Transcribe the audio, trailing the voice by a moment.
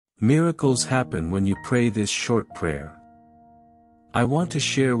Miracles happen when you pray this short prayer. I want to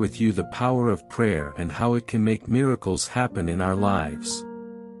share with you the power of prayer and how it can make miracles happen in our lives.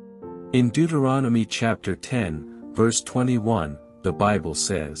 In Deuteronomy chapter 10, verse 21, the Bible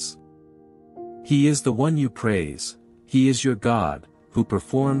says, "He is the one you praise, He is your God, who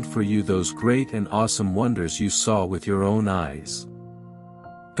performed for you those great and awesome wonders you saw with your own eyes."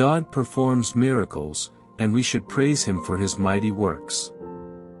 God performs miracles, and we should praise Him for His mighty works.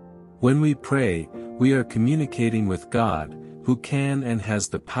 When we pray, we are communicating with God, who can and has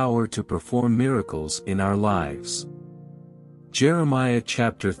the power to perform miracles in our lives. Jeremiah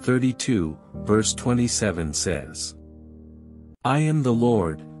chapter 32, verse 27 says, "I am the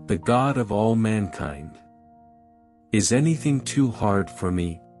Lord, the God of all mankind. Is anything too hard for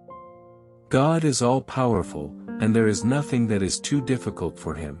me?" God is all-powerful, and there is nothing that is too difficult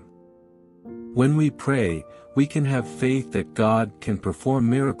for Him. When we pray, we can have faith that God can perform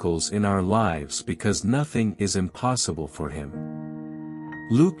miracles in our lives because nothing is impossible for Him.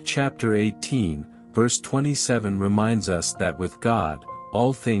 Luke chapter 18, verse 27 reminds us that with God,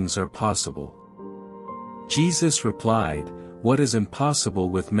 all things are possible. Jesus replied, "What is impossible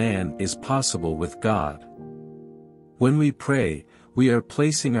with man is possible with God." When we pray, we are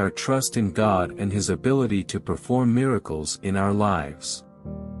placing our trust in God and His ability to perform miracles in our lives.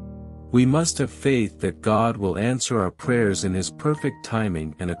 We must have faith that God will answer our prayers in His perfect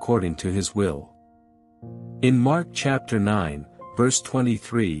timing and according to His will. In Mark chapter 9, verse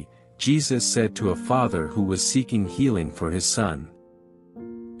 23, Jesus said to a father who was seeking healing for his son,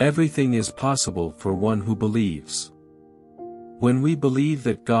 "Everything is possible for one who believes." When we believe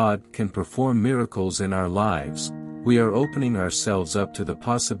that God can perform miracles in our lives, we are opening ourselves up to the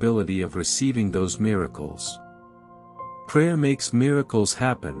possibility of receiving those miracles. Prayer makes miracles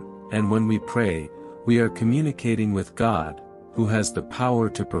happen, and when we pray, we are communicating with God, who has the power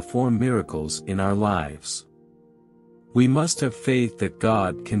to perform miracles in our lives. We must have faith that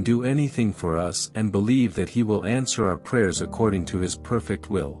God can do anything for us and believe that He will answer our prayers according to His perfect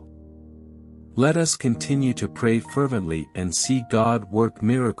will. Let us continue to pray fervently and see God work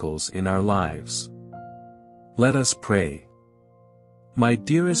miracles in our lives. Let us pray. My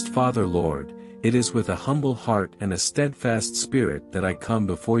dearest Father Lord, it is with a humble heart and a steadfast spirit that I come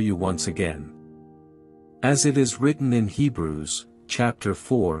before you once again. As it is written in Hebrews, chapter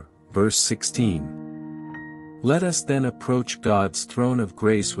 4, verse 16. Let us then approach God's throne of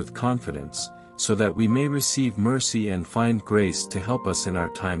grace with confidence, so that we may receive mercy and find grace to help us in our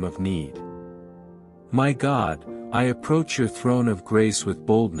time of need. My God, I approach your throne of grace with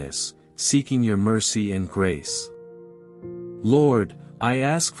boldness, seeking your mercy and grace. Lord, I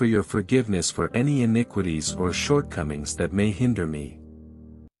ask for your forgiveness for any iniquities or shortcomings that may hinder me.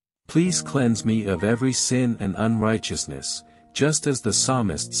 Please cleanse me of every sin and unrighteousness, just as the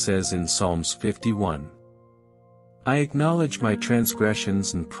psalmist says in Psalms 51. I acknowledge my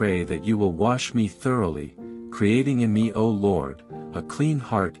transgressions and pray that you will wash me thoroughly, creating in me, O Lord, a clean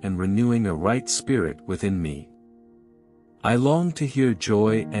heart and renewing a right spirit within me. I long to hear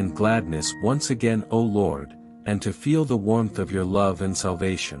joy and gladness once again, O Lord, and to feel the warmth of your love and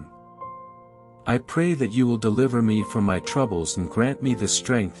salvation. I pray that you will deliver me from my troubles and grant me the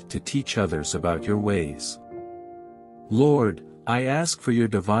strength to teach others about your ways. Lord, I ask for your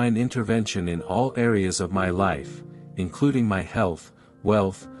divine intervention in all areas of my life, including my health,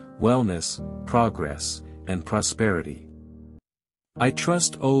 wealth, wellness, progress, and prosperity. I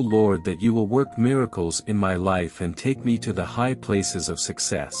trust, O Lord, that you will work miracles in my life and take me to the high places of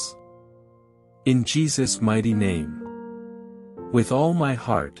success. In Jesus' mighty name. With all my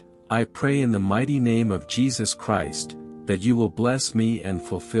heart, I pray in the mighty name of Jesus Christ, that you will bless me and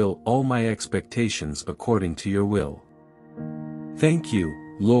fulfill all my expectations according to your will. Thank you,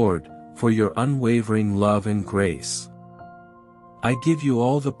 Lord, for your unwavering love and grace. I give you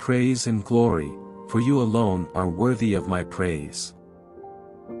all the praise and glory, for you alone are worthy of my praise.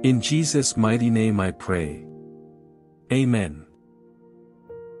 In Jesus' mighty name I pray. Amen.